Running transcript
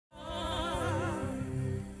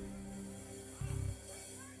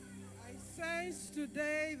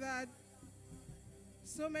today that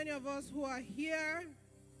so many of us who are here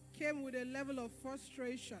came with a level of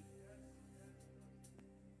frustration.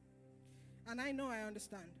 And I know I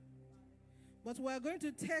understand. But we're going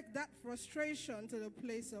to take that frustration to the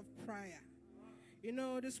place of prayer. You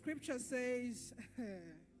know, the scripture says,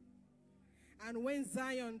 and when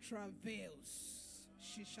Zion travails,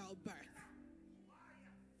 she shall birth.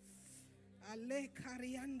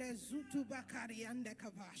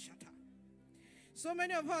 So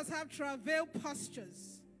many of us have travail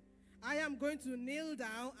postures. I am going to kneel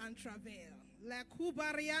down and travail.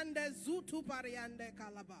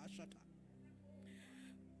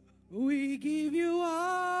 We give you all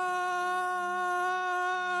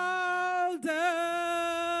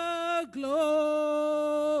the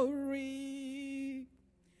glory.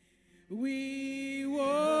 We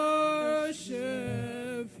worship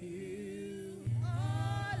you,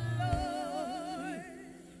 oh Lord.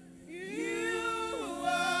 You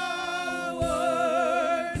are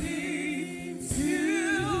worthy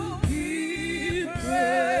to be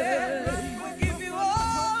praised. We give you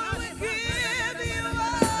all, we give you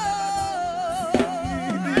all.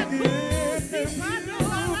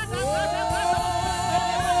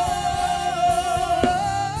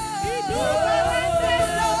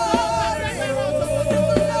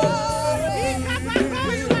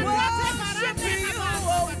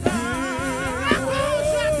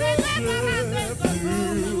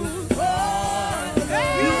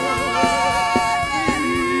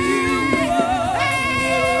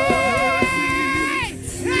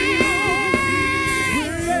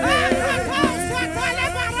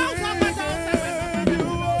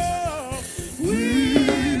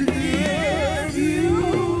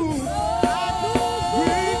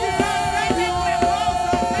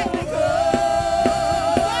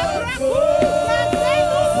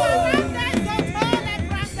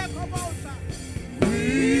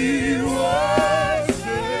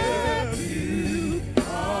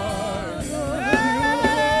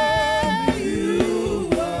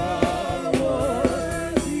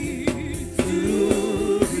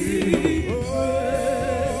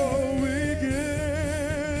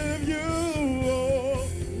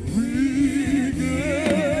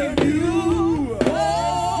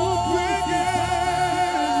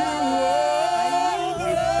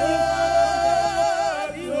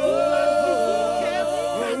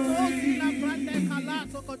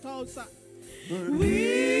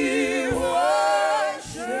 We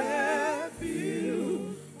worship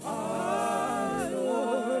you, our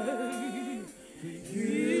Lord.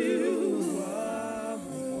 You are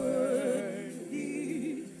worthy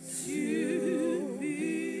to be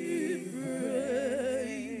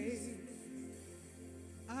praised.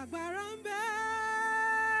 Agbára ń bẹ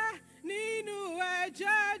nínú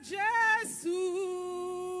ẹ̀jẹ̀ Jésù.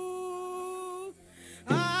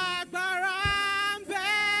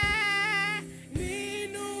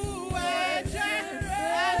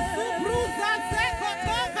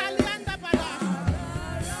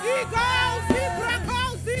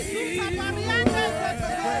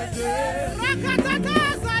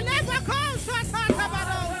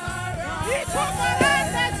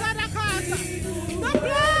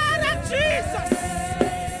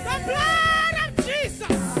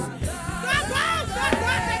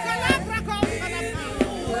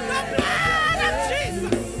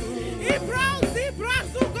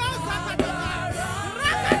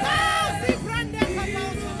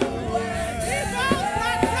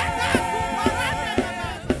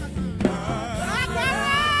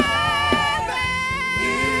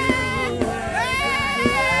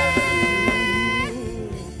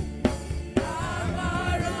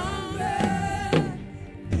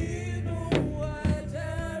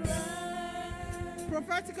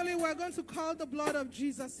 Prophetically, we're going to call the blood of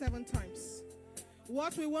Jesus 7 times.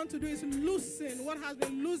 What we want to do is loosen what has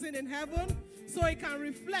been loosened in heaven so it can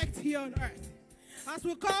reflect here on earth. As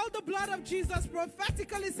we call the blood of Jesus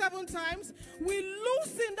prophetically 7 times, we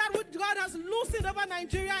loosen that which God has loosened over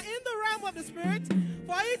Nigeria in the realm of the Spirit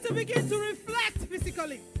for it to begin to reflect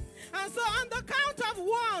physically. And so on the count of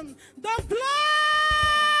 1, the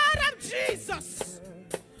blood of Jesus,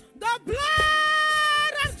 the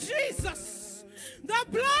blood of Jesus, the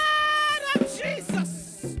blood of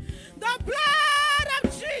Jesus, the blood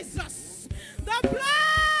of Jesus, the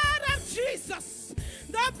blood of Jesus,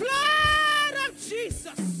 the blood of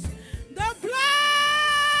Jesus, the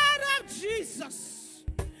blood of Jesus.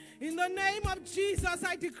 In the name of Jesus,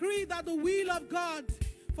 I decree that the will of God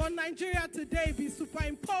for Nigeria today be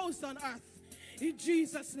superimposed on earth. In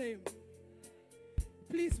Jesus' name.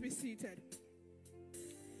 Please be seated.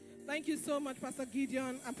 Thank you so much, Pastor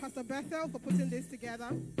Gideon and Pastor Bethel, for putting this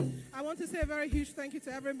together. I want to say a very huge thank you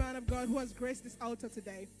to every man of God who has graced this altar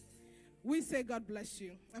today. We say God bless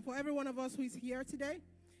you. And for every one of us who is here today,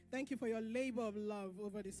 thank you for your labor of love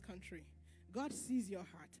over this country. God sees your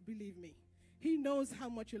heart, believe me. He knows how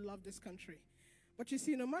much you love this country. But you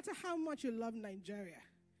see, no matter how much you love Nigeria,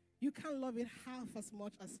 you can't love it half as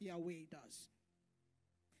much as Yahweh does.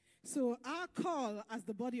 So our call as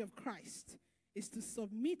the body of Christ is to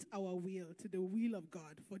submit our will to the will of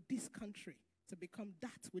God for this country to become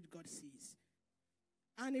that which God sees.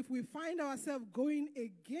 And if we find ourselves going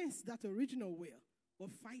against that original will, we're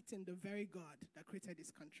fighting the very God that created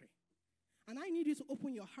this country. And I need you to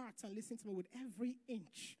open your hearts and listen to me with every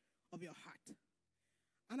inch of your heart.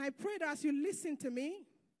 And I pray that as you listen to me,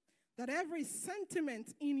 that every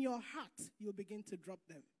sentiment in your heart, you'll begin to drop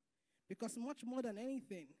them. Because much more than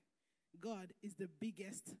anything, God is the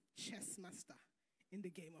biggest chess master in the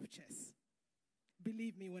game of chess.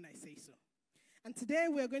 Believe me when I say so. And today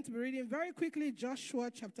we are going to be reading very quickly Joshua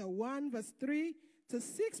chapter 1, verse 3 to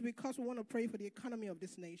 6, because we want to pray for the economy of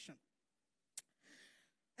this nation.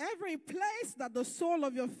 Every place that the sole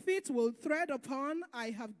of your feet will tread upon, I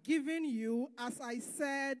have given you, as I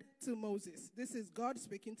said to Moses. This is God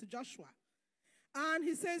speaking to Joshua. And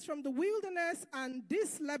he says, from the wilderness and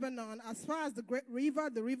this Lebanon, as far as the great river,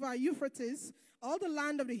 the river Euphrates, all the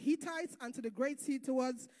land of the Hittites, and to the great sea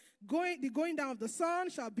towards the going down of the sun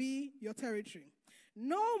shall be your territory.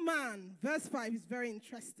 No man, verse 5 is very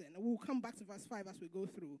interesting. We'll come back to verse 5 as we go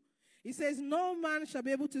through. He says, no man shall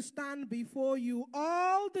be able to stand before you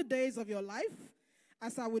all the days of your life.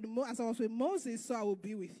 As I was with Moses, so I will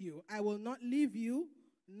be with you. I will not leave you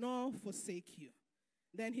nor forsake you.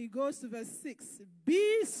 Then he goes to verse 6.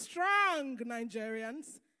 Be strong,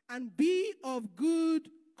 Nigerians, and be of good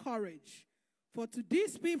courage. For to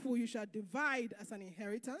these people you shall divide as an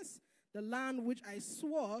inheritance the land which I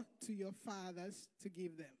swore to your fathers to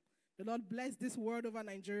give them. The Lord bless this word over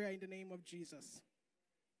Nigeria in the name of Jesus.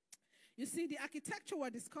 You see, the architecture we're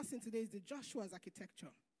discussing today is the Joshua's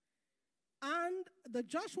architecture. And the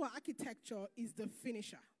Joshua architecture is the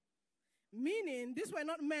finisher. Meaning, these were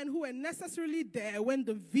not men who were necessarily there when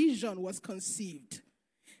the vision was conceived.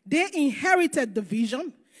 They inherited the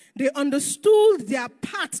vision. They understood their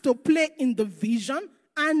part to play in the vision,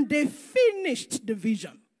 and they finished the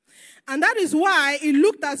vision. And that is why it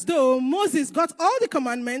looked as though Moses got all the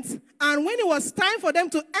commandments, and when it was time for them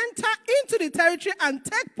to enter into the territory and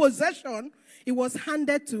take possession, it was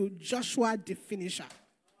handed to Joshua the finisher.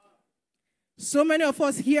 So many of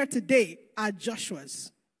us here today are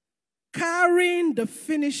Joshuas, carrying the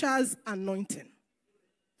finisher's anointing.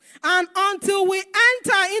 And until we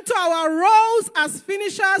enter into our roles as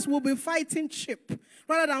finishers, we'll be fighting cheap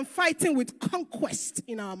rather than fighting with conquest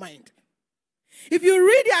in our mind. If you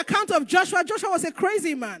read the account of Joshua, Joshua was a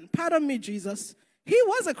crazy man. Pardon me, Jesus. He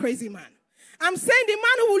was a crazy man. I'm saying the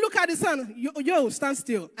man who will look at the sun, yo, stand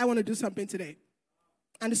still. I want to do something today.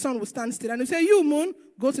 And the sun will stand still. And he'll say, you, moon,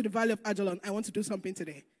 go to the valley of Ajalon. I want to do something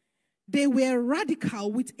today. They were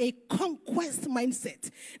radical with a conquest mindset.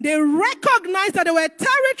 They recognized that there were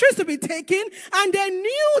territories to be taken, and they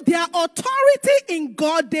knew their authority in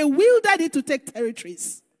God. They wielded it to take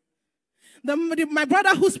territories. My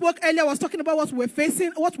brother who spoke earlier was talking about what we're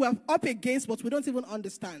facing, what we're up against, but we don't even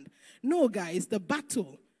understand. No, guys, the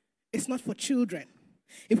battle is not for children.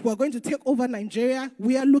 If we're going to take over Nigeria,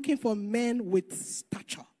 we are looking for men with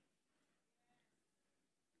stature.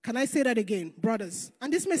 Can I say that again, brothers?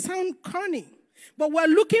 And this may sound corny, but we're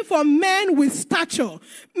looking for men with stature.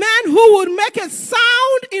 Men who would make a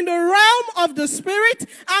sound in the realm of the spirit,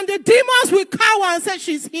 and the demons will cower and say,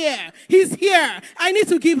 she's here, he's here, I need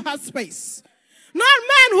to give her space. Not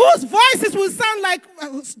men whose voices will sound like,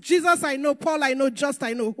 Jesus I know, Paul I know, Just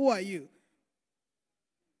I know, who are you?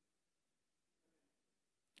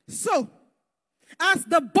 So, as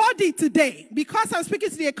the body today, because I'm speaking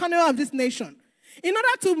to the economy of this nation, in order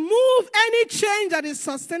to move any change that is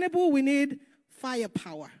sustainable, we need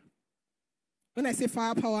firepower. When I say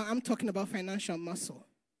firepower, I'm talking about financial muscle.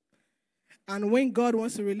 And when God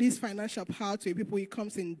wants to release financial power to people, it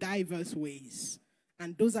comes in diverse ways.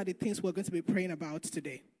 And those are the things we're going to be praying about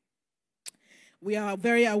today. We are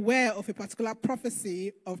very aware of a particular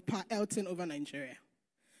prophecy of Pa Elton over Nigeria.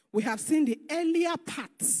 We have seen the earlier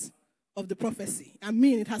parts of the prophecy. I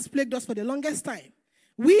mean, it has plagued us for the longest time.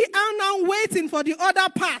 We are now waiting for the other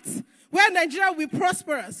parts where Nigeria will be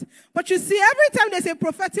prosperous. But you see, every time there's a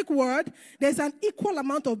prophetic word, there's an equal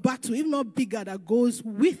amount of battle, if not bigger, that goes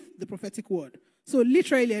with the prophetic word. So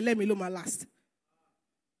literally, let me look my last.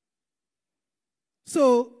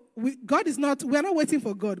 So we're not waiting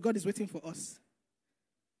for God. God is waiting for us.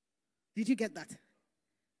 Did you get that?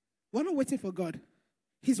 We're not waiting for God.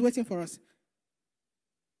 He's waiting for us.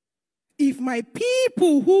 If my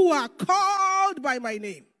people who are called by my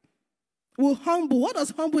name will humble, what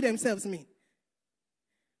does humble themselves mean?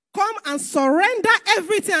 Come and surrender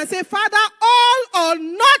everything and say, Father, all or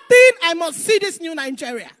nothing, I must see this new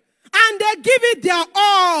Nigeria. And they give it their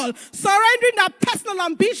all, surrendering their personal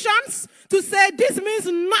ambitions to say, this means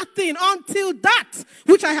nothing until that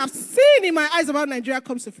which I have seen in my eyes about Nigeria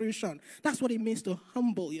comes to fruition. That's what it means to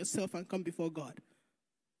humble yourself and come before God.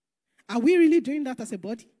 Are we really doing that as a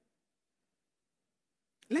body?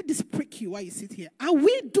 Let this prick you while you sit here. Are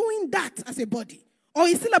we doing that as a body? Or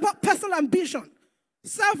is it still about personal ambition?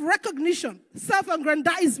 Self-recognition,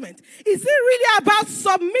 self-aggrandizement. Is it really about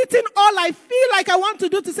submitting all I feel like I want to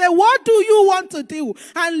do to say, what do you want to do?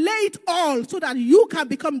 And lay it all so that you can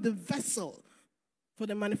become the vessel for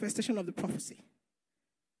the manifestation of the prophecy.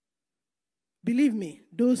 Believe me,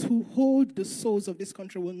 those who hold the souls of this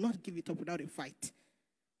country will not give it up without a fight.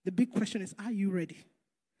 The big question is, are you ready?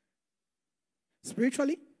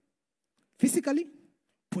 Spiritually, physically,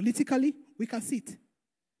 politically, we can see it.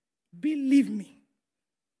 Believe me.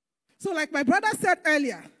 So like my brother said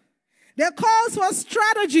earlier, there calls for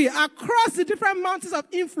strategy across the different mountains of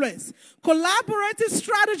influence. Collaborative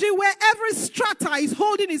strategy where every strata is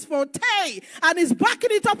holding its forte and is backing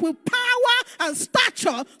it up with power and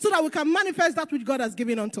stature so that we can manifest that which God has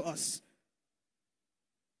given unto us.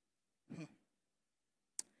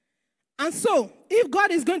 And so, if God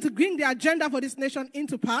is going to bring the agenda for this nation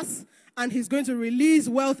into pass, and he's going to release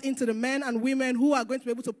wealth into the men and women who are going to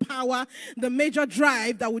be able to power the major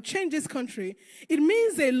drive that will change this country, it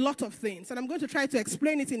means a lot of things. And I'm going to try to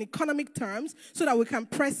explain it in economic terms so that we can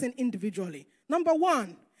press in individually. Number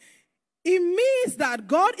one, it means that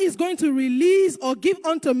God is going to release or give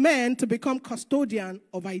unto men to become custodian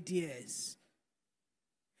of ideas.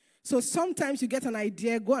 So sometimes you get an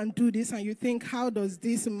idea, go and do this, and you think, how does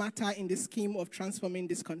this matter in the scheme of transforming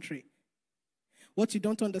this country? What you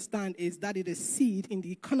don't understand is that it is seed in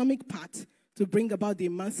the economic part to bring about the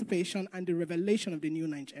emancipation and the revelation of the new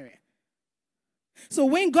Nigeria. So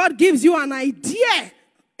when God gives you an idea,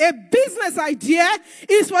 a business idea,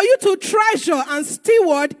 is for you to treasure and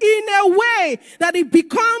steward in a way that it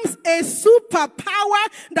becomes a superpower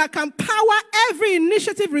that can power every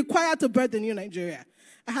initiative required to birth the new Nigeria.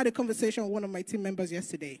 I had a conversation with one of my team members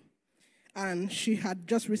yesterday, and she had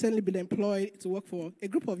just recently been employed to work for a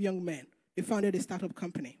group of young men. They founded a startup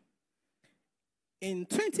company in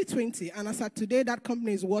 2020, and as of today, that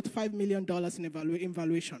company is worth $5 million in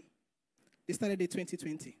valuation. They started in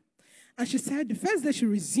 2020. And she said the first day she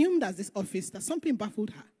resumed at this office, that something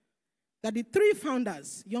baffled her. That the three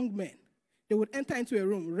founders, young men, they would enter into a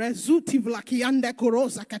room, and do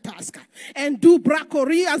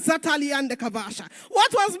brakori and zatali and kavasha.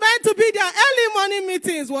 What was meant to be their early morning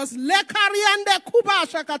meetings was lekari and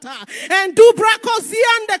kubashakata and do brakosi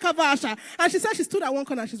and kavasha. And she said she stood at one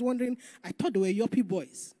corner, she's wondering, I thought they were Yopi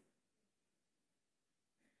boys.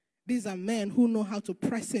 These are men who know how to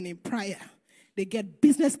press in prayer. They get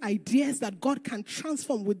business ideas that God can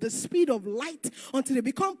transform with the speed of light until they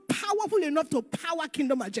become powerful enough to power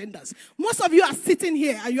kingdom agendas. Most of you are sitting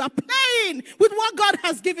here and you are playing with what God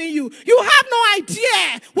has given you. You have no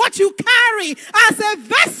idea what you carry as a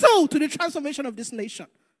vessel to the transformation of this nation.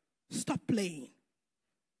 Stop playing.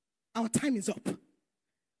 Our time is up.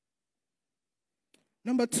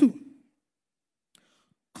 Number two,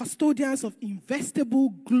 custodians of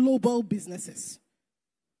investable global businesses.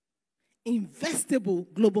 Investable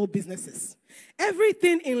global businesses.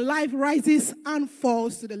 Everything in life rises and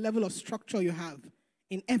falls to the level of structure you have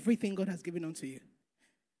in everything God has given unto you.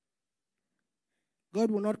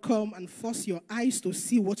 God will not come and force your eyes to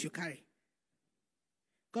see what you carry.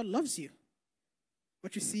 God loves you.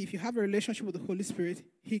 But you see, if you have a relationship with the Holy Spirit,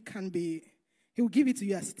 He will give it to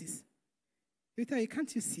you as it is. He'll tell you,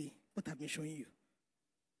 can't you see what I've been showing you?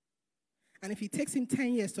 And if it takes him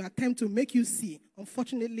 10 years to attempt to make you see,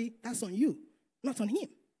 unfortunately, that's on you, not on him.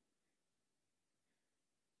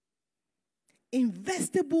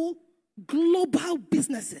 Investable global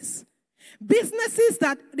businesses. Businesses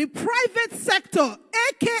that the private sector,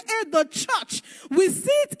 aka the church, will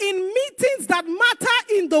sit in meetings that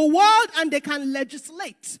matter in the world and they can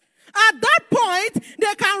legislate. At that point,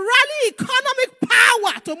 they can rally economic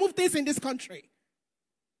power to move things in this country.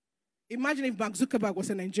 Imagine if Mark Zuckerberg was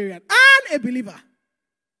a Nigerian and a believer.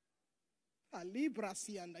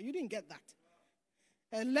 You didn't get that.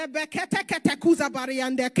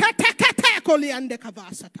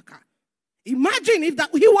 Imagine if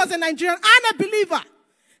he was a Nigerian and a believer.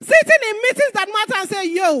 Sitting in meetings that matter and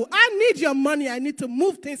say, yo, I need your money. I need to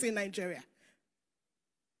move things in Nigeria.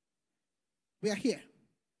 We are here.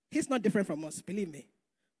 He's not different from us, believe me.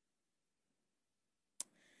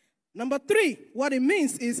 Number 3, what it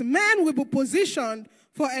means is men will be positioned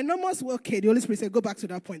for enormous. Okay, the Holy Spirit said, go back to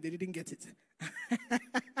that point. They didn't get it.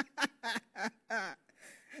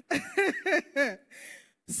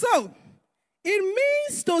 So, it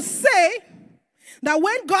means to say that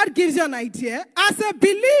when God gives you an idea, as a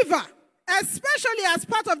believer, especially as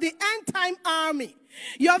part of the end-time army,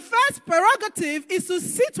 your first prerogative is to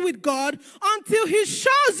sit with God until he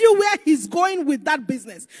shows you where he's going with that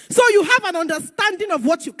business. So you have an understanding of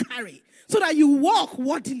what you carry, so that you walk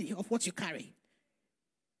worthily of what you carry.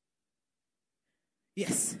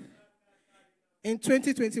 Yes. In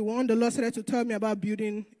 2021, the Lord started to tell me about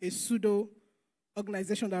building a pseudo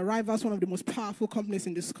organization that rivals one of the most powerful companies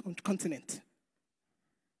in this continent.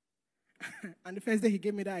 And the first day he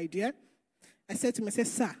gave me that idea, I said to him, I said,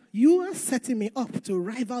 sir, you are setting me up to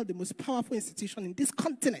rival the most powerful institution in this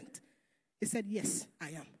continent. He said, yes,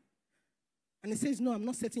 I am. And he says, no, I'm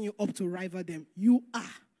not setting you up to rival them. You are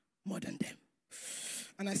more than them.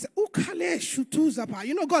 And I said,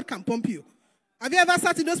 you know God can pump you. Have you ever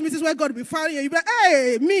sat in those meetings where God will be firing you? You be like,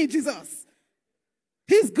 hey, me, Jesus.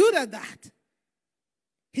 He's good at that.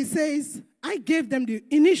 He says, I gave them the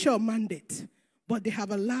initial mandate, but they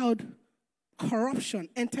have allowed corruption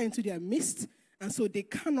enter into their midst, and so they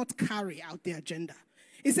cannot carry out their agenda.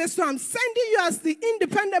 He says, so I'm sending you as the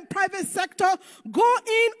independent private sector, go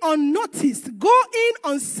in unnoticed, go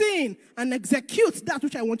in unseen, and execute that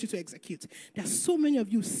which I want you to execute. There are so many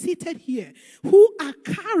of you seated here who are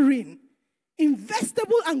carrying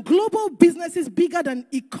investable and global businesses bigger than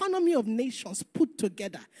economy of nations put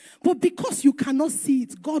together. But because you cannot see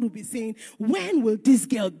it, God will be saying, when will this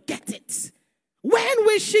girl get it? When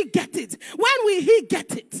will she get it? When will he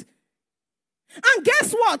get it? And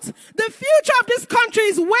guess what? The future of this country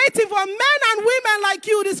is waiting for men and women like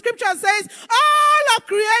you. The scripture says, all of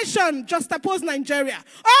creation, juxtapose Nigeria,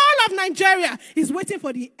 all of Nigeria is waiting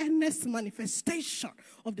for the earnest manifestation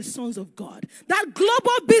of the sons of God. That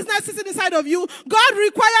global business is inside of you. God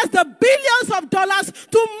requires the billions of dollars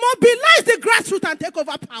to mobilize the grassroots and take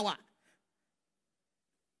over power.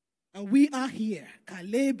 And we are here.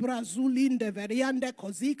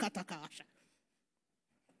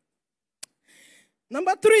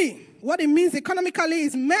 Number 3, what it means economically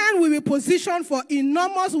is men will be positioned for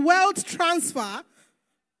enormous wealth transfer,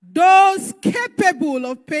 those capable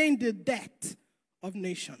of paying the debt of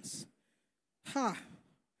nations.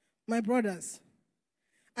 My brothers,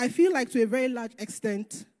 I feel like to a very large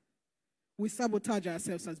extent, we sabotage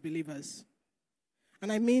ourselves as believers. And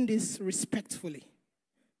I mean this respectfully.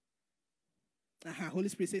 Holy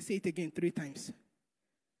Spirit says, say it again 3 times.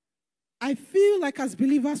 I feel like as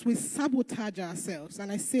believers, we sabotage ourselves.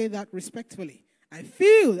 And I say that respectfully. I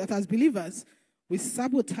feel that as believers, we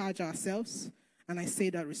sabotage ourselves. And I say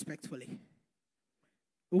that respectfully.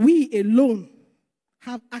 We alone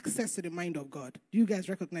have access to the mind of God. Do you guys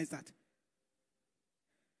recognize that?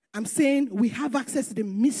 I'm saying we have access to the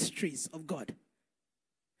mysteries of God.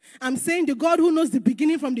 I'm saying the God who knows the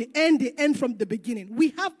beginning from the end from the beginning.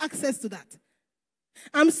 We have access to that.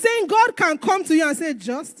 I'm saying God can come to you and say,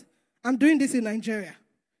 just, I'm doing this in Nigeria.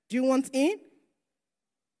 Do you want in?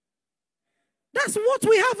 That's what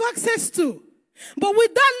we have access to. But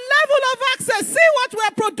with that level of access, see what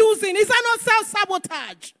we're producing. Is that not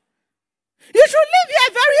self-sabotage? You should leave here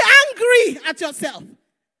very angry at yourself.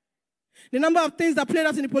 The number of things that played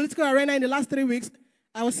out in the political arena in the last 3 weeks,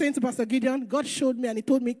 I was saying to Pastor Gideon, God showed me and he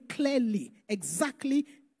told me clearly, exactly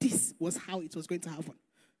this was how it was going to happen.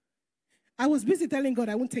 I was busy telling God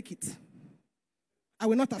I won't take it. I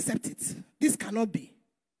will not accept it. This cannot be.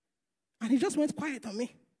 And he just went quiet on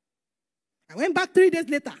me. I went back 3 days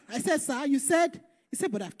later. I said, sir, you said? He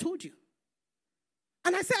said, but I've told you.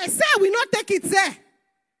 And I said, I will not take it, sir.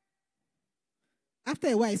 After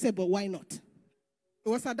a while, he said, but why not? It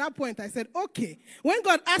was at that point I said, okay. When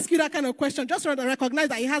God asks you that kind of question, just recognize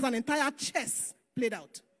that he has an entire chess played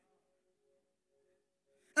out.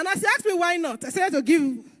 And as he asked me why not, I said to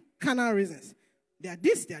give carnal reasons. They are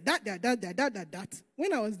this, they are that, they are that, they are that, they are that.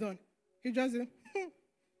 When I was done, he just said,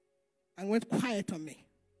 and went quiet on me.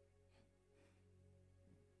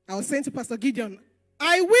 I was saying to Pastor Gideon,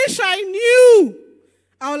 I wish I knew.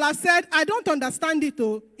 I would have said, I don't understand it,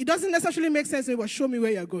 though. It doesn't necessarily make sense, but show me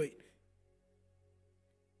where you're going.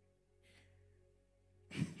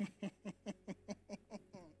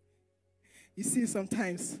 You see,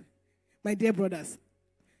 sometimes, my dear brothers,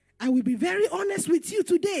 I will be very honest with you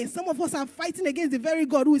today. Some of us are fighting against the very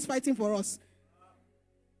God who is fighting for us.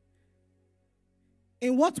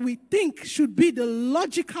 In what we think should be the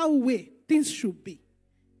logical way things should be.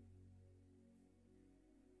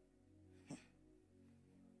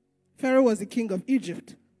 Pharaoh was the king of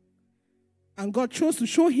Egypt. And God chose to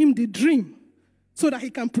show him the dream so that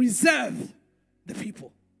he can preserve the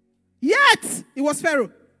people. Yet, it was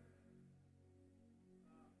Pharaoh.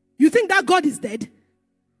 You think that God is dead?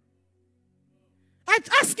 I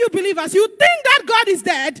ask you, believers, you think that God is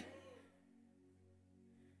dead?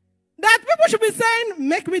 That people should be saying,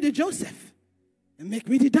 make me the Joseph, and make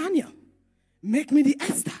me the Daniel, make me the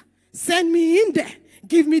Esther, send me in there,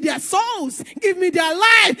 give me their souls, give me their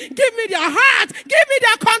life, give me their heart, give me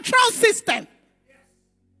their control system.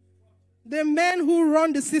 The men who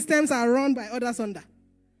run the systems are run by others under.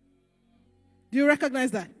 Do you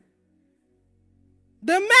recognize that?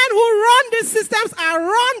 The men who run these systems are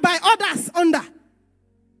run by others under.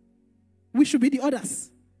 We should be the others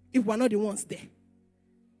if we're not the ones there.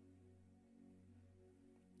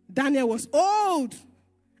 Daniel was old.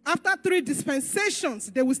 After 3 dispensations,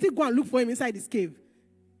 they will still go and look for him inside his cave.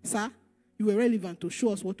 Sir, you were relevant to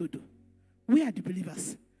show us what to do. We are the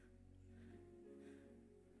believers.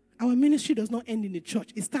 Our ministry does not end in the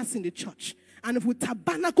church. It starts in the church. And if we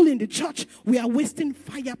tabernacle in the church, we are wasting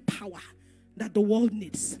firepower that the world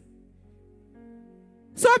needs.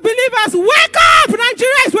 So believers, wake up!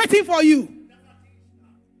 Nigeria is waiting for you.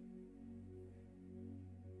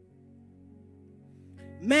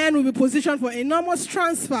 Men will be positioned for enormous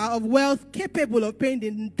transfer of wealth capable of paying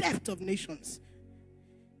the debt of nations.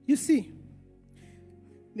 You see,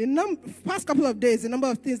 the past couple of days, the number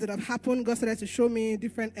of things that have happened, God started to show me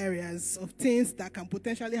different areas of things that can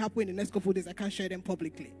potentially happen in the next couple of days. I can't share them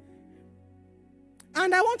publicly.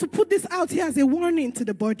 And I want to put this out here as a warning to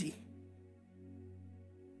the body.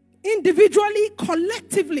 Individually,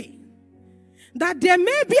 collectively, that there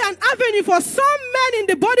may be an avenue for some men in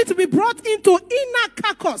the body to be brought into inner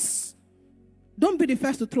carcass. Don't be the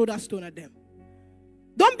first to throw that stone at them.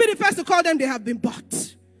 Don't be the first to call them they have been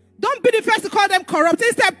bought. Don't be the first to call them corrupt.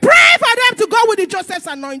 Instead, pray for them to go with the Joseph's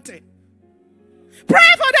anointing.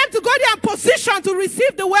 Pray for them to go there and position to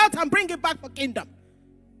receive the wealth and bring it back for kingdom.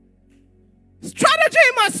 Strategy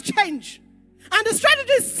must change. And the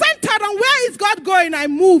strategy is centered on where is God going. I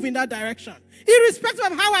move in that direction. Irrespective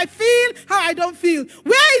of how I feel, how I don't feel.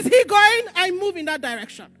 Where is he going? I move in that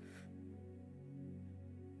direction.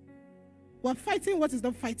 We're fighting what is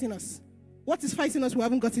not fighting us. What is fighting us? We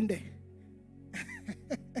haven't gotten there.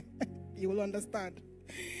 You will understand.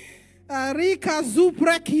 All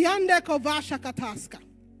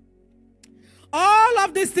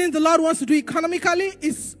of these things the Lord wants to do economically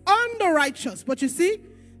is on the righteous. But you see,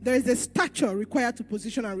 there is a stature required to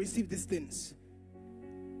position and receive these things.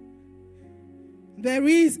 There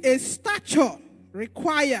is a stature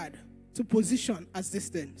required to position as these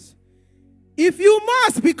things. If you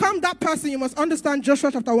must become that person, you must understand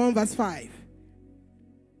Joshua chapter 1 verse 5.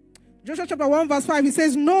 Joshua chapter 1 verse 5, he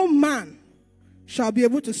says, no man shall be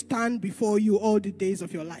able to stand before you all the days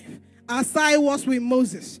of your life, as I was with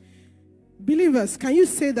Moses. Believers, can you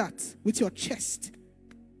say that with your chest?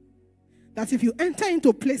 That if you enter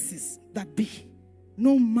into places that be,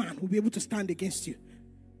 no man will be able to stand against you.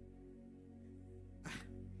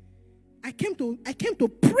 I came to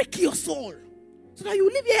prick your soul so that you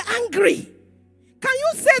leave here angry. Can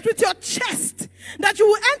you say it with your chest that you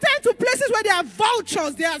will enter into places where there are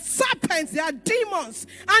vultures, there are serpents, there are demons,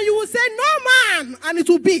 and you will say, no man, and it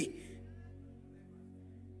will be.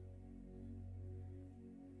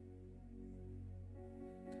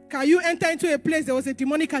 Can you enter into a place there was a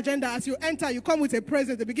demonic agenda? As you enter, you come with a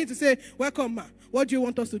presence. They begin to say, welcome, ma. What do you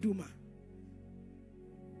want us to do, ma?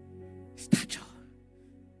 Stature.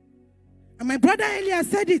 And my brother earlier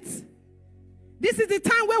said it. This is the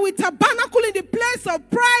time where we tabernacle in the place of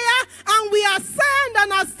prayer and we ascend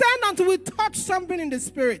until we touch something in the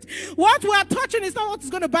spirit. What we are touching is not what is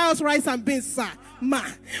going to buy us rice and beans, sir. Ma.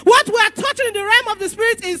 What we are touching in the realm of the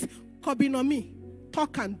spirit is kobinomi.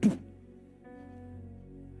 Talk and do.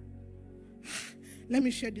 Let me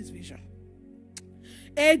share this vision.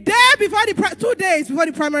 A day before 2 days before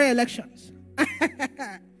the primary elections,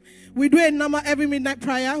 we do a normal every midnight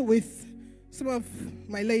prayer with some of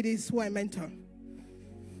my ladies who I mentor.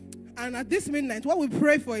 And at this midnight, what we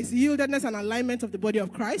pray for is yieldedness and alignment of the body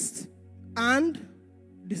of Christ and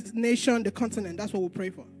this nation, the continent. That's what we pray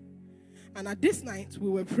for. And at this night, we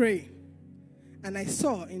were praying. And I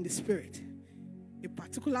saw in the spirit a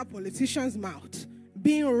particular politician's mouth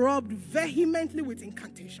being rubbed vehemently with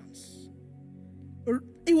incantations.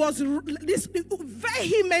 It was this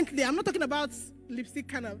vehemently. I'm not talking about lipstick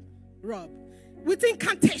kind of rub. With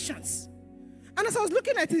incantations. And as I was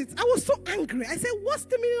looking at it, I was so angry. I said, what's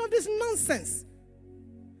the meaning of this nonsense?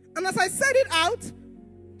 And as I said it out,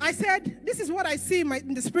 I said, this is what I see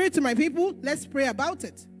in the spirit to my people. Let's pray about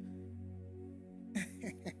it.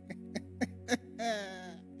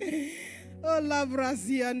 Oh, la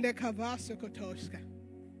Brazil and the Kavaso Kotoska.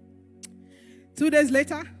 2 days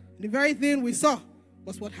later, the very thing we saw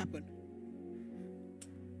was what happened.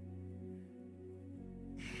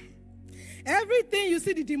 Everything you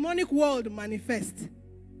see the demonic world manifest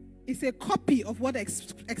is a copy of what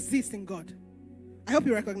exists in God. I hope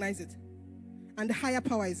you recognize it. And the higher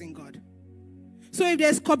power is in God. So if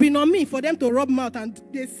there's cobinomy for them to rub mouth and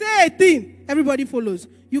they say a thing, everybody follows.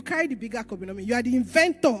 You carry the bigger cobinomy. You are the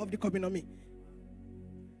inventor of the cobinomy.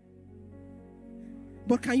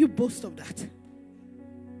 But can you boast of that?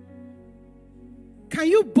 Can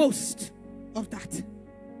you boast of that?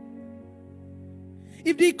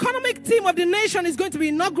 If the economic team of the nation is going to be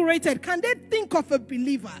inaugurated, can they think of a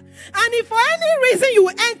believer? And if for any reason you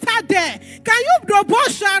enter there, can you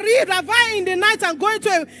ravai in the night and go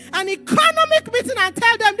into an economic meeting and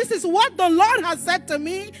tell them this is what the Lord has said to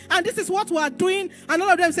me and this is what we are doing? And all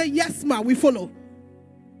of them say, yes, ma, we follow.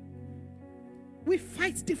 We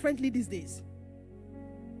fight differently these days.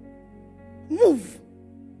 Move.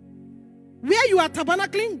 Where you are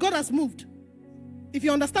tabernacling, God has moved. If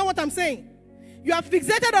you understand what I'm saying. You are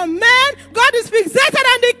fixated on men. God is fixated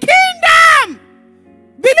on the kingdom.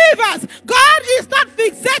 Believers, God is not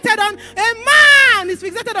fixated on a man. He's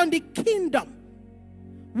fixated on the kingdom.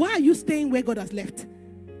 Why are you staying where God has left?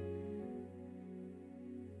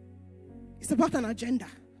 It's about an agenda.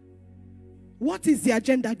 What is the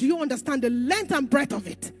agenda? Do you understand the length and breadth of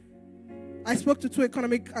it? I spoke to two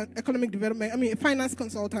finance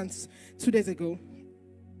consultants 2 days ago.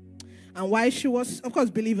 And why she was, of course,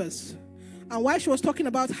 believers. And while she was talking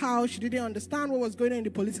about how she didn't understand what was going on in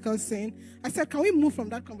the political scene, I said, can we move from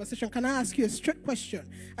that conversation? Can I ask you a straight question?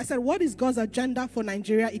 I said, what is God's agenda for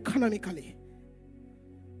Nigeria economically?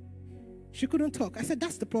 She couldn't talk. I said,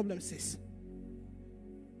 that's the problem, sis.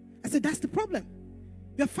 I said, that's the problem.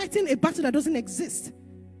 You're fighting a battle that doesn't exist.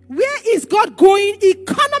 Where is God going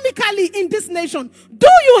economically in this nation? Do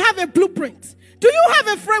you have a blueprint? Do you have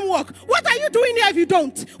a framework? What are you doing here if you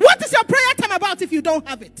don't? What is your prayer time about if you don't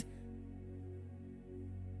have it?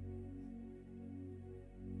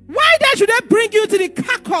 Why then should they bring you to the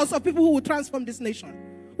carcass of people who will transform this nation?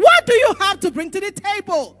 What do you have to bring to the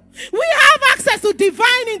table? We have access to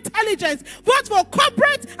divine intelligence, both for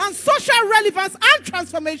corporate and social relevance and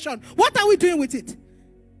transformation. What are we doing with it?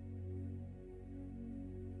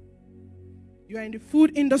 You are in the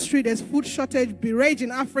food industry. There's food shortage, berate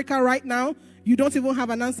in Africa right now. You don't even have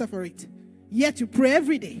an answer for it. Yet you pray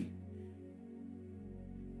every day.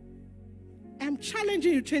 I'm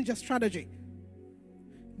challenging you to change your strategy.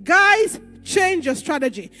 Guys, change your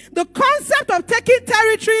strategy. The concept of taking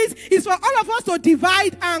territories is for all of us to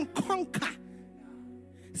divide and conquer.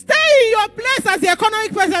 Stay in your place as the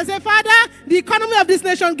economic person and say, Father, the economy of this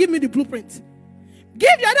nation, give me the blueprint.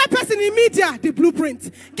 Give the other person in media the blueprint.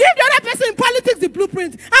 Give the other person in politics the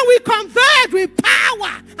blueprint. And we converge with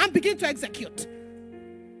power and begin to execute.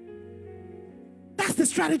 That's the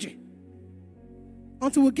strategy.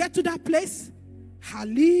 Until we get to that place,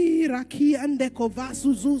 on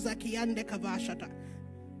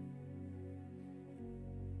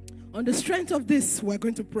the strength of this, we're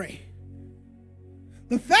going to pray.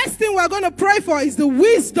 The first thing we're going to pray for is the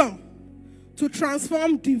wisdom to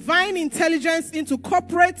transform divine intelligence into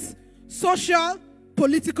corporate, social,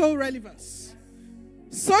 political relevance.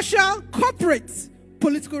 Social, corporate,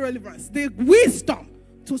 political relevance. The wisdom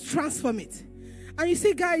to transform it. And you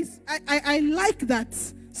see, guys, I like that.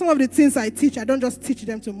 Some of the things I teach, I don't just teach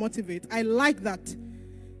them to motivate. I like that.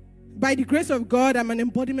 By the grace of God, I'm an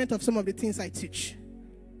embodiment of some of the things I teach.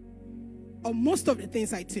 Or most of the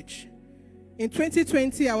things I teach. In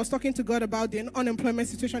 2020, I was talking to God about the unemployment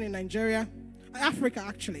situation in Nigeria, Africa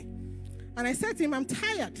actually. And I said to him, I'm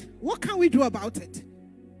tired. What can we do about it?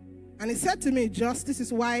 And he said to me, this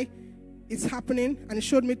is why it's happening. And he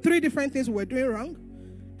showed me 3 different things we were doing wrong.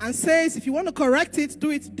 And says, if you want to correct it,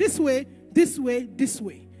 do it this way, this way, this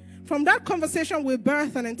way. From that conversation, we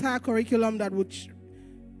birthed an entire curriculum that would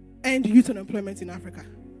end youth unemployment in Africa.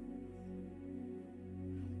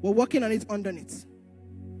 We're working on it underneath.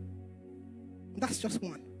 That's just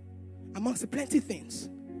one amongst the plenty things.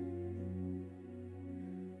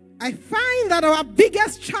 I find that our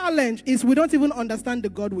biggest challenge is we don't even understand the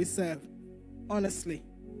God we serve. Honestly.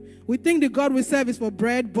 We think the God we serve is for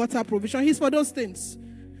bread, butter, provision. He's for those things.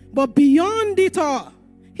 But beyond it all,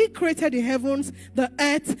 He created the heavens, the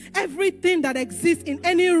earth, everything that exists in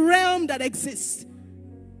any realm that exists.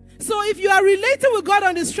 So if you are relating with God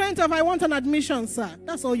on the strength of, I want an admission, sir,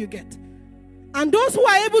 that's all you get. And those who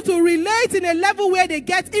are able to relate in a level where they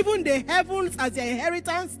get even the heavens as their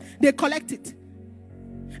inheritance, they collect it.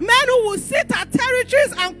 Men who will sit at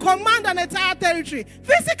territories and command an entire territory,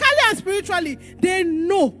 physically and spiritually. They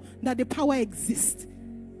know that the power exists.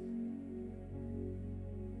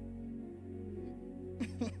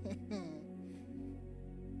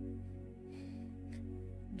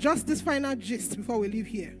 Just this final gist before we leave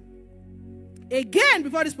here. Again,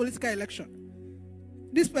 before this political election,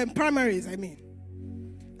 this primaries,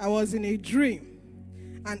 I was in a dream.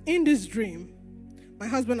 And in this dream, my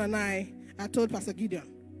husband and I told Pastor Gideon,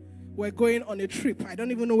 we're going on a trip. I don't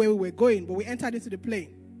even know where we were going, but we entered into the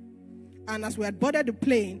plane. And as we had boarded the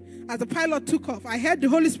plane, as the pilot took off, I heard the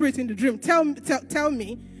Holy Spirit in the dream tell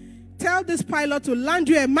this pilot to land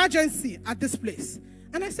your emergency at this place.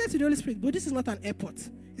 And I said to the Holy Spirit, but this is not an airport.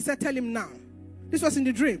 He said, tell him now. This was in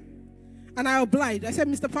the dream. And I obliged. I said,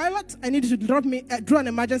 Mr. Pilot, I need you to draw an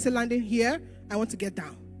emergency landing here. I want to get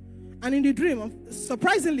down. And in the dream,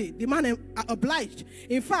 surprisingly, the man obliged.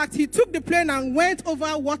 In fact, he took the plane and went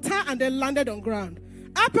over water and then landed on ground.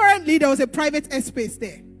 Apparently, there was a private airspace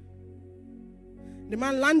there. The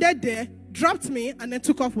man landed there, dropped me, and then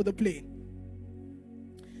took off with the plane.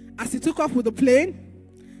 As he took off with the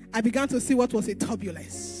plane, I began to see what was a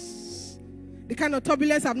turbulence. The kind of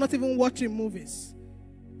turbulence I've not even watched in movies.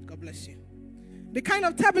 God bless you. The kind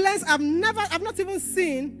of turbulence I've not even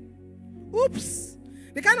seen. Oops.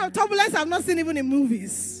 The kind of turbulence I've not seen even in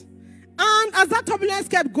movies. And as that turbulence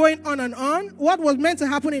kept going on and on, what was meant to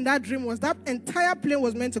happen in that dream was that entire plane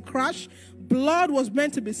was meant to crash. Blood was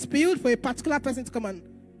meant to be spilled for a particular person to come and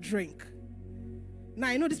drink. Now,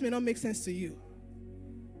 I know this may not make sense to you.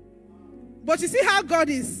 But you see how God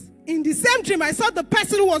is. In the same dream, I saw the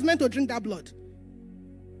person who was meant to drink that blood.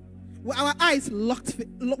 Our eyes locked.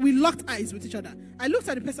 We locked eyes with each other. I looked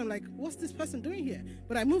at the person like, what's this person doing here?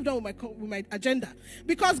 But I moved on with my agenda.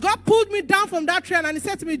 Because God pulled me down from that train and he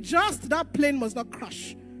said to me, just that plane must not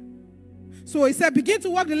crash. So he said, begin to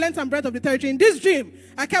walk the length and breadth of the territory. In this dream,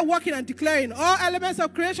 I kept walking and declaring, all elements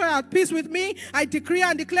of creation are at peace with me. I decree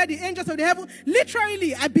and declare the angels of the heaven.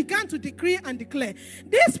 Literally, I began to decree and declare.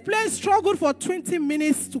 This plane struggled for 20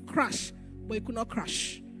 minutes to crash, but it could not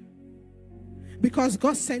crash. Because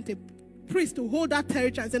God sent a priest to hold that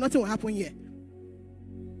territory and say nothing will happen here.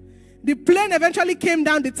 The plane eventually came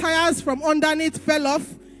down. The tires from underneath fell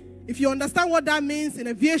off. If you understand what that means in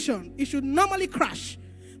aviation, it should normally crash.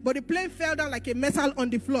 But the plane fell down like a metal on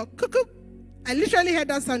the floor. Cuckoo. I literally heard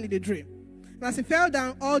that sound in the dream. And as it fell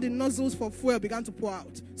down, all the nozzles for fuel began to pour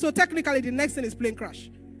out. So technically, the next thing is plane crash.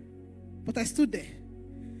 But I stood there.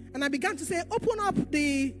 And I began to say, open up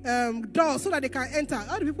the door so that they can enter.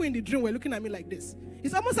 All the people in the dream were looking at me like this.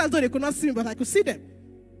 It's almost as though they could not see me, but I could see them.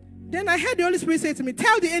 Then I heard the Holy Spirit say to me,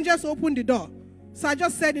 tell the angels to open the door. So I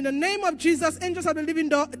just said, in the name of Jesus, angels of the living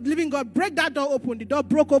God, break that door open. The door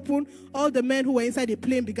broke open. All the men who were inside the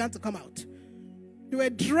plane began to come out. They were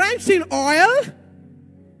drenched in oil.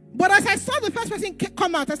 But as I saw the first person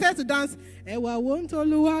come out, I started to dance. Ewa won't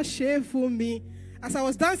Oluwa share for me. As I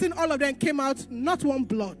was dancing, all of them came out. Not one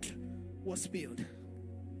blood was spilled.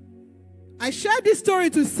 I shared this story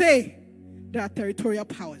to say there are territorial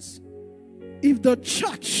powers. If the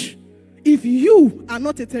church, if you are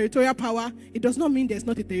not a territorial power, it does not mean there's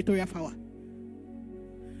not a territorial power.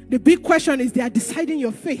 The big question is they are deciding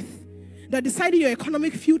your faith. They're deciding your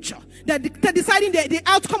economic future. They're deciding the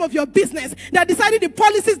outcome of your business. They're deciding the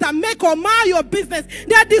policies that make or mar your business.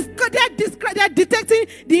 They're detecting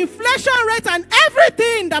the inflation rate and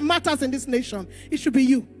everything that matters in this nation. It should be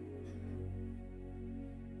you.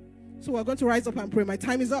 So we're going to rise up and pray. My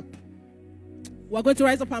time is up. We're going to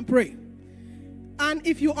rise up and pray. And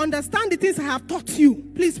if you understand the things I have taught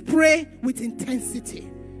you, please pray with intensity.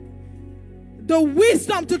 The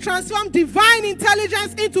wisdom to transform divine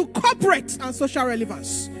intelligence into corporate and social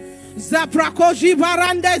relevance. Zabrakoji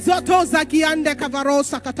barande zoto zakiande kavaro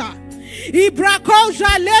sakata.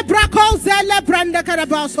 Ibrakoja lebrako zele brande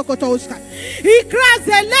karabao sokotoska.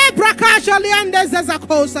 Ikraze lebrakasha liande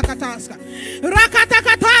zezako sakataska.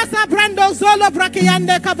 Rakatakatasa brando zolo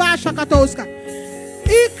brakiande kabasha katoska.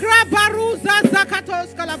 Ikra baruza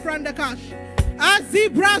zakatoska la brande kash.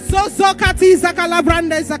 Azibra soso katiza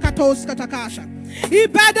kalabrande zakatos katakasha.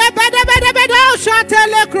 Ibede bede bede bede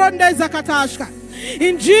shatele kronde zakatashka.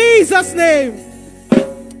 In Jesus' name.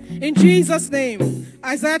 In Jesus' name.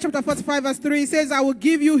 Isaiah chapter 45 verse 3 says, I will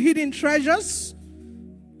give you hidden treasures.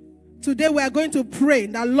 Today we are going to pray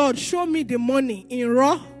that, Lord, show me the money in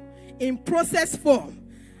raw, in processed form.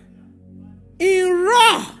 In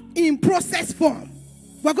raw, in processed form.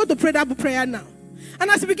 We are going to pray that prayer now. And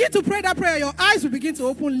as you begin to pray that prayer, your eyes will begin to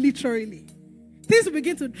open literally. Things will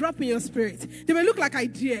begin to drop in your spirit. They may look like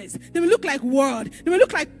ideas. They may look like words. They may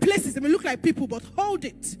look like places. They may look like people. But hold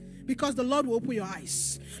it. Because the Lord will open your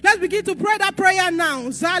eyes. Let's begin to pray that prayer now.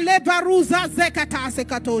 Zale baruza zekata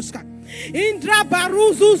sekatoshka. Indra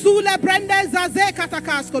baruzu zule brende zazekata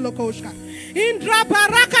kaskolokoshka. Indra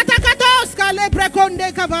barakata katoska le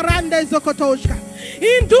brekonde kavarande zokotoshka.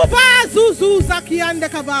 Induba zuzu zakiande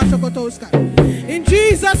kavashokotoshka. In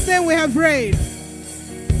Jesus' name we have prayed.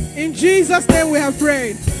 In Jesus' name we have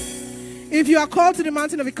prayed. If you are called to the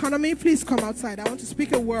mountain of economy, please come outside. I want to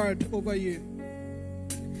speak a word over you.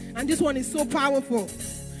 And this one is so powerful.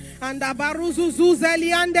 And abaruzu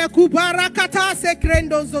zuzeliande kubarakata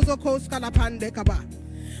sekrendo zozokos kalapande kaba.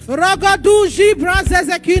 Rogaduji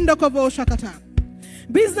brazezekindo kovo shakata.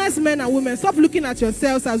 Businessmen and women, stop looking at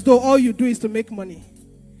yourselves as though all you do is to make money.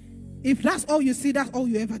 If that's all you see, that's all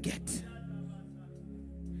you ever get.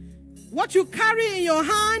 What you carry in your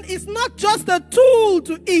hand is not just a tool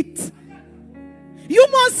to eat. You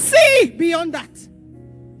must see beyond that.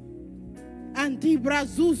 In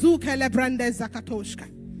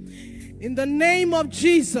the name of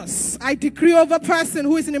Jesus, I decree over a person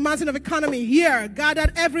who is in the mountain of economy here,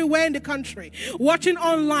 gathered everywhere in the country, watching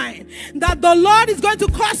online, that the Lord is going to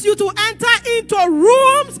cause you to enter into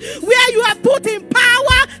rooms where you are put in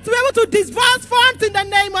power to be able to disburse funds in the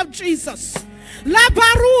name of Jesus. The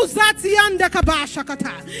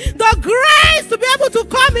grace to be able to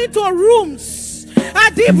come into rooms.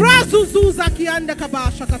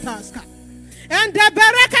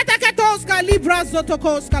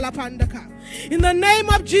 In the name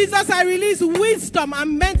of Jesus, I release wisdom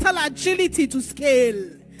and mental agility to scale.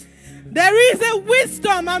 There is a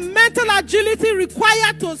wisdom and mental agility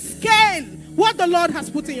required to scale what the Lord has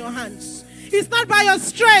put in your hands. It's not by your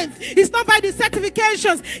strength. It's not by the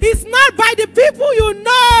certifications. It's not by the people you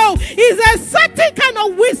know. It's a certain kind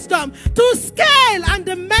of wisdom to scale and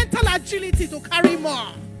the mental agility to carry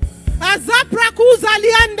more. I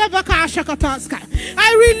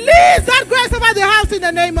release that grace over the house in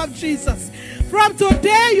the name of Jesus. From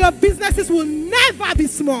today, your businesses will never be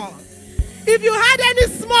small. If you had any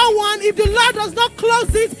small one, if the Lord does not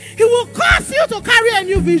close it, He will cause you to carry a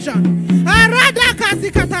new vision.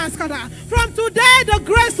 From today, the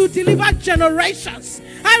grace to deliver generations,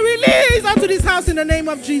 I release unto this house in the name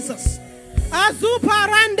of Jesus.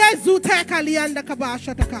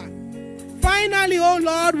 Finally, oh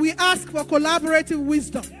Lord, we ask for collaborative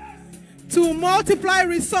wisdom to multiply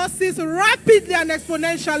resources rapidly and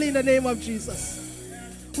exponentially in the name of Jesus.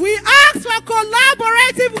 We ask for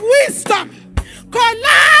collaborative wisdom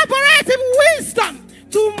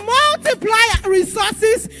to multiply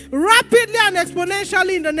resources rapidly and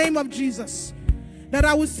exponentially in the name of Jesus. That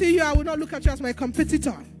I will see you, I will not look at you as my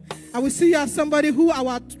competitor. I will see you as somebody who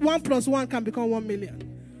our 1 + 1 can become 1 million.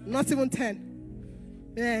 Not even 10.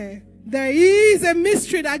 Yeah. There is a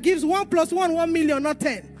mystery that gives 1 + 1, 1 million, not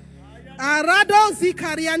 10. And that's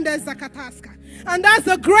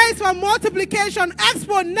the grace for multiplication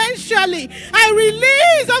exponentially. I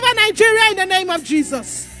release over Nigeria in the name of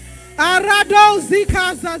Jesus.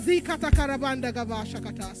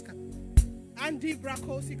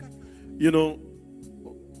 You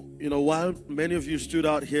know, while many of you stood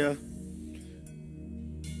out here,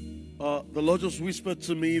 the Lord just whispered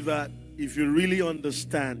to me that if you really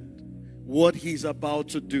understand what He's about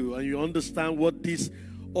to do, and you understand what this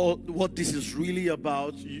is really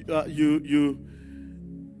about, you're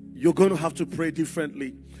going to have to pray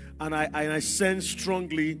differently. And I sense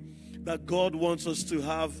strongly that God wants us to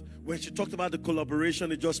have. When she talked about the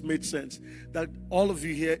collaboration, it just made sense that all of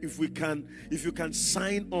you here, if you can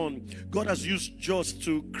sign on. God has used just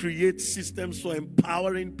to create systems for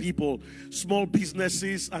empowering people, small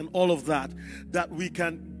businesses and all of that we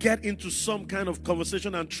can get into some kind of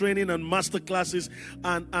conversation and training and master classes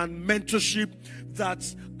and mentorship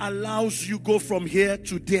that allows you go from here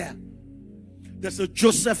to there. There's a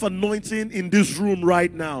Joseph anointing in this room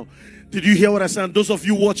right now. Did you hear what I said? Those of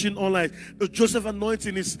you watching online, the Joseph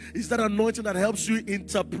anointing is that anointing that helps you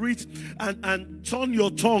interpret and turn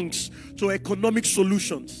your tongues to economic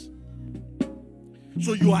solutions.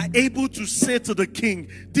 So you are able to say to the king,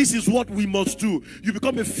 this is what we must do. You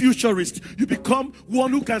become a futurist. You become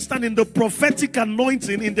one who can stand in the prophetic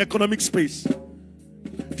anointing in the economic space.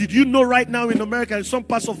 Did you know right now in America, in some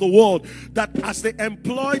parts of the world, that as they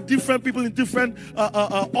employ different people in different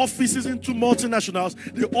offices into multinationals,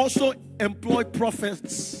 they also employ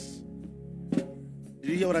prophets? Did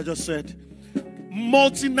you hear what I just said?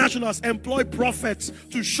 Multinationals employ prophets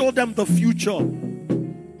to show them the future.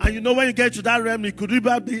 And you know, when you get to that realm, it could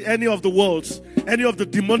either be any of the worlds, any of the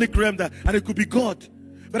demonic realm, and it could be God.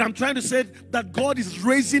 But I'm trying to say that God is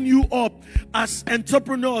raising you up as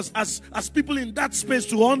entrepreneurs, as people in that space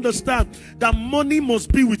to understand that money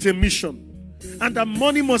must be with a mission. And that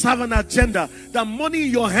money must have an agenda. That money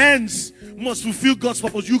in your hands must fulfill God's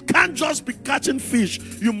purpose. You can't just be catching fish.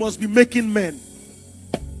 You must be making men.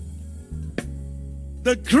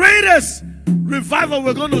 The greatest revival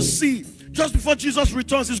we're going to see just before Jesus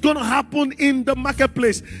returns is going to happen in the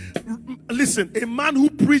marketplace. Listen, a man who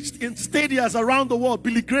preached in stadiums around the world,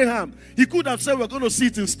 Billy Graham, he could have said we're going to see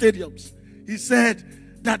it in stadiums. He said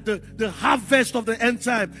that the harvest of the end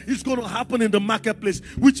time is going to happen in the marketplace,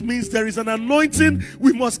 which means there is an anointing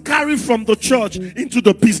we must carry from the church into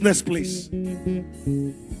the business place.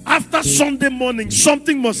 After Sunday morning,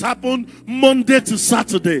 something must happen Monday to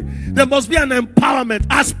Saturday. There must be an empowerment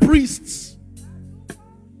as priests.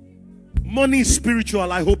 Money is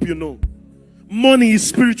spiritual, I hope you know. Money is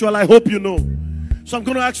spiritual, I hope you know. So I'm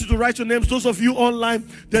going to ask you to write your names. Those of you online,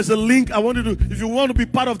 there's a link. I want you to, if you want to be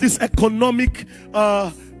part of this economic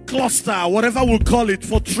cluster, whatever we'll call it,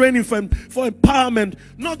 for training, for empowerment,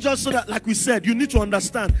 not just so that, like we said, you need to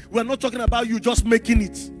understand, we're not talking about you just making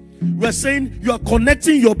it. We're saying you are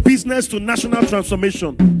connecting your business to national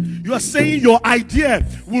transformation. You are saying your idea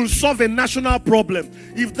will solve a national problem.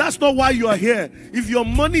 If that's not why you are here, if your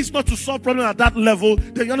money is not to solve problem at that level,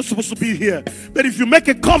 then you're not supposed to be here. But if you make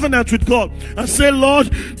a covenant with God and say,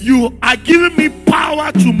 Lord, you are giving me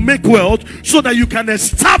power to make wealth so that you can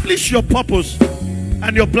establish your purpose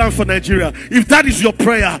and your plan for Nigeria. If that is your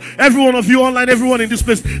prayer, every one of you online, everyone in this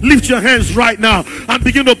place, lift your hands right now and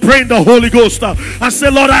begin to pray in the Holy Ghost and say,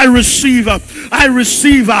 Lord, I receive, I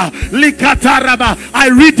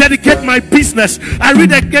rededicate my business, I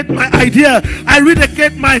rededicate my idea, I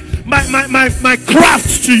rededicate my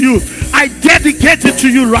craft to you. I dedicate it to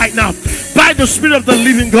you right now by the Spirit of the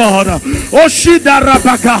living God. We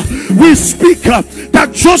speak that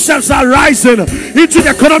Josephs are rising into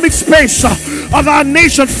the economic space of our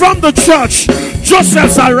nation from the church.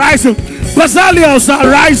 Josephs are rising, Basaliels are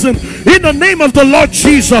rising in the name of the Lord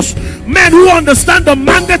Jesus. Men who understand the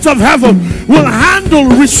mandate of heaven will handle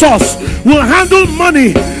resource, will handle money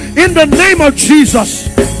in the name of Jesus.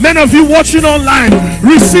 Men of you watching online,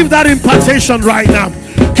 receive that impartation right now.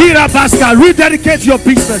 Kira Baska, rededicate your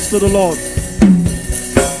business to the Lord.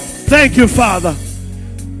 Thank you, Father.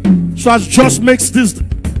 So as just makes this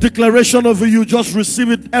declaration over you, just receive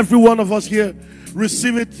it. Every one of us here,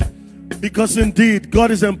 receive it, because indeed God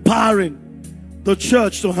is empowering the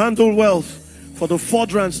church to handle wealth for the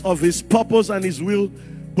furtherance of his purpose and his will,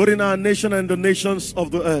 both in our nation and the nations of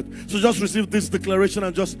the earth. So just receive this declaration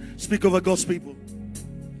and just speak over God's people.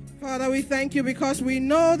 Father, we thank you because we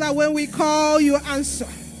know that when we call, you answer.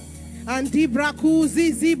 As we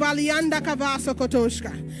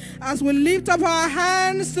lift up our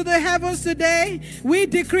hands to the heavens today, we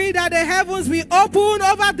decree that the heavens be open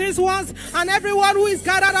over these ones and everyone who is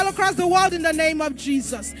gathered all across the world in the name of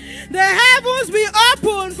Jesus. The heavens be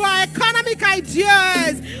open for economic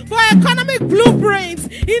ideas, for economic blueprints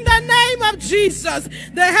in the name of Jesus.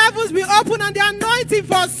 The heavens be open and the anointing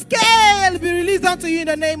for scale be released unto you in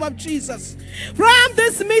the name of Jesus. From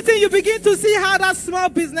this meeting, you begin to see how that small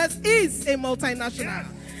business is a multinational.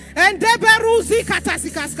 And I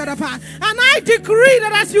decree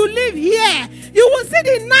that as you live here, you will see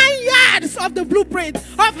the 9 yards of the blueprint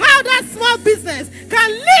of how that small business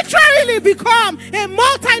can literally become a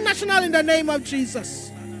multinational in the name of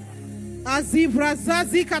Jesus.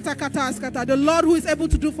 The Lord who is able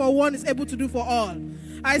to do for one is able to do for all.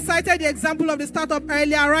 I cited the example of the startup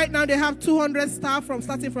earlier. Right now they have 200 staff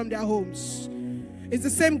starting from their homes. It's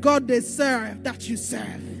the same God they serve that you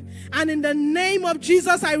serve. And in the name of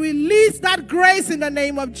Jesus, I release that grace in the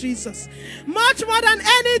name of Jesus. Much more than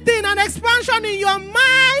anything, an expansion in your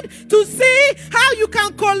mind to see how you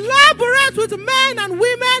can collaborate with men and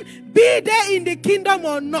women, be they in the kingdom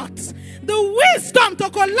or not. The wisdom to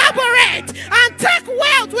collaborate and take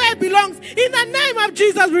wealth where it belongs in the name of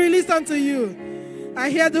Jesus released unto you. I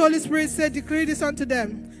hear the Holy Spirit say, decree this unto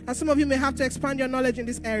them. And some of you may have to expand your knowledge in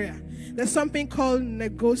this area. There's something called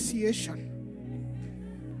negotiation.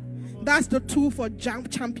 That's the tool for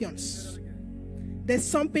champions. There's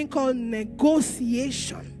something called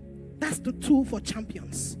negotiation. That's the tool for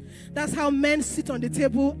champions. That's how men sit on the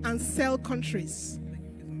table and sell countries.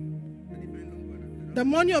 The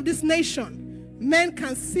money of this nation, men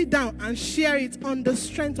can sit down and share it on the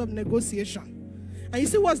strength of negotiation. And you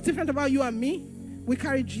see what's different about you and me? We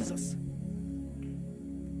carry Jesus.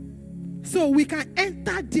 So we can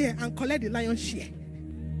enter there and collect the lion's share.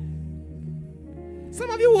 Some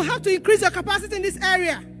of you will have to increase your capacity in this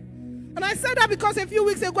area. And I said that because a few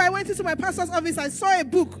weeks ago I went into my pastor's office. I saw a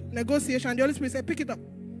book, Negotiation. The Holy Spirit said, pick it up.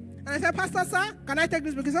 And I said, Pastor, sir, can I take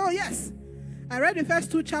this book? He said, oh, yes. I read the first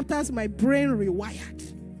 2 chapters. My brain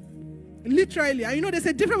rewired. Literally. And you know, there's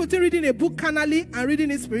a difference between reading a book carnally and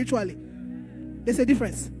reading it spiritually. There's a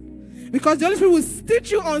difference. Because the Holy Spirit will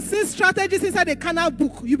teach you on sin strategies inside a carnal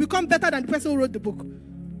book. You become better than the person who wrote the book.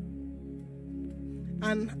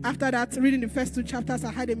 And after that, reading the first 2 chapters,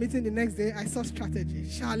 I had a meeting the next day. I saw strategy.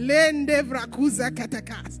 I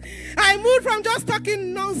moved from just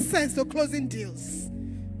talking nonsense to closing deals.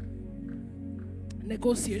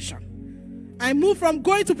 Negotiation. I moved from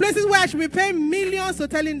going to places where I should be paying millions to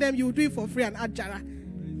telling them you will do it for free and add jara.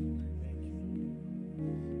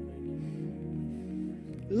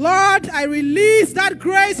 Lord, I release that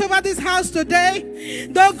grace over this house today.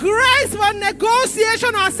 The grace for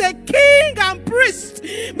negotiation as a king and priest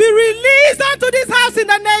be released unto this house in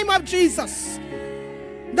the name of Jesus.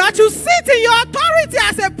 That you sit in your authority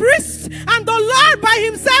as a priest and the Lord by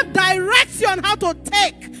himself directs you on how to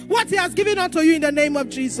take what he has given unto you in the name of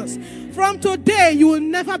Jesus. From today, you will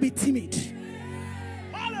never be timid.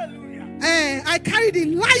 Hallelujah. I carry the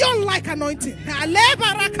lion-like anointing.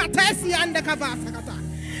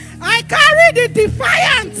 I carry the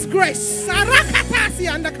defiance grace. In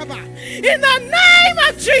the name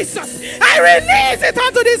of Jesus, I release it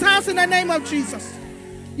unto this house in the name of Jesus.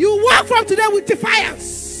 You walk from today with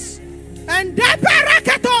defiance. And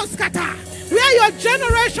where your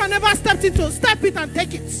generation never stepped into, step it and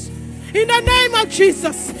take it. In the name of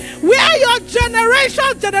Jesus. Where your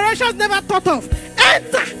generations never thought of,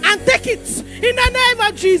 enter and take it. In the name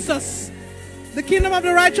of Jesus. The kingdom of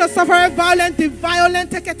the righteous suffereth violence, the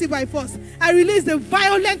violent take it by force. I release the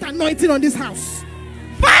violent anointing on this house.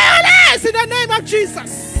 Violence in the name of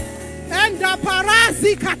Jesus. And the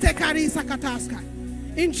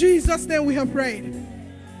in Jesus' name we have prayed.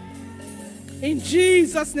 In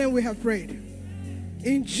Jesus' name we have prayed.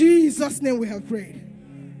 In Jesus' name we have prayed.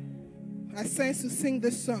 I sense to sing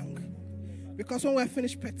this song because when we're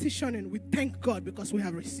finished petitioning, we thank God because we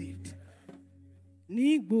have received.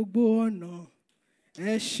 Ní gbogbo ọ̀nà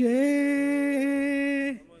ẹ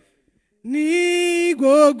ṣé, ní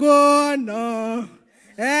gbogbo ọ̀nà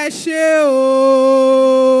ẹ ṣé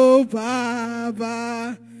o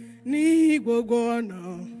Bàbá, ní gbogbo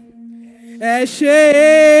ọ̀nà ẹ ṣé,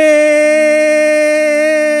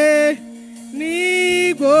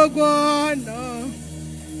 ní gbogbo ọ̀nà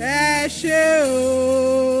ẹ ṣé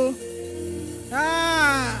o,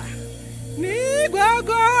 ní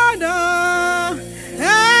gbogbo ọ̀nà ẹ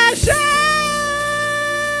ṣé,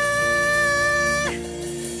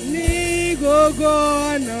 ní gbogbo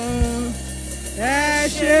ọ̀nà ẹ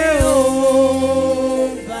ṣé o,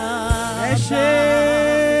 ẹ ṣé.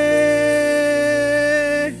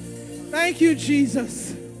 Thank you,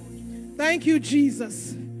 Jesus. Thank you,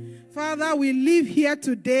 Jesus. Father, we live here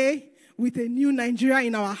today with a new Nigeria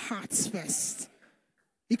in our hearts first.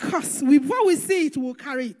 Because before we see it, we'll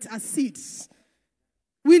carry it as seeds.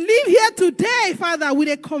 We live here today, Father, with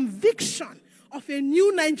a conviction of a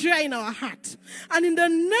new Nigeria in our heart. And in the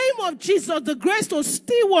name of Jesus, the grace to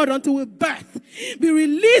steward until we birth be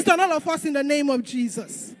released on all of us in the name of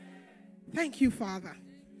Jesus. Thank you, Father.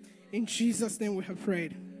 In Jesus' name we have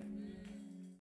prayed.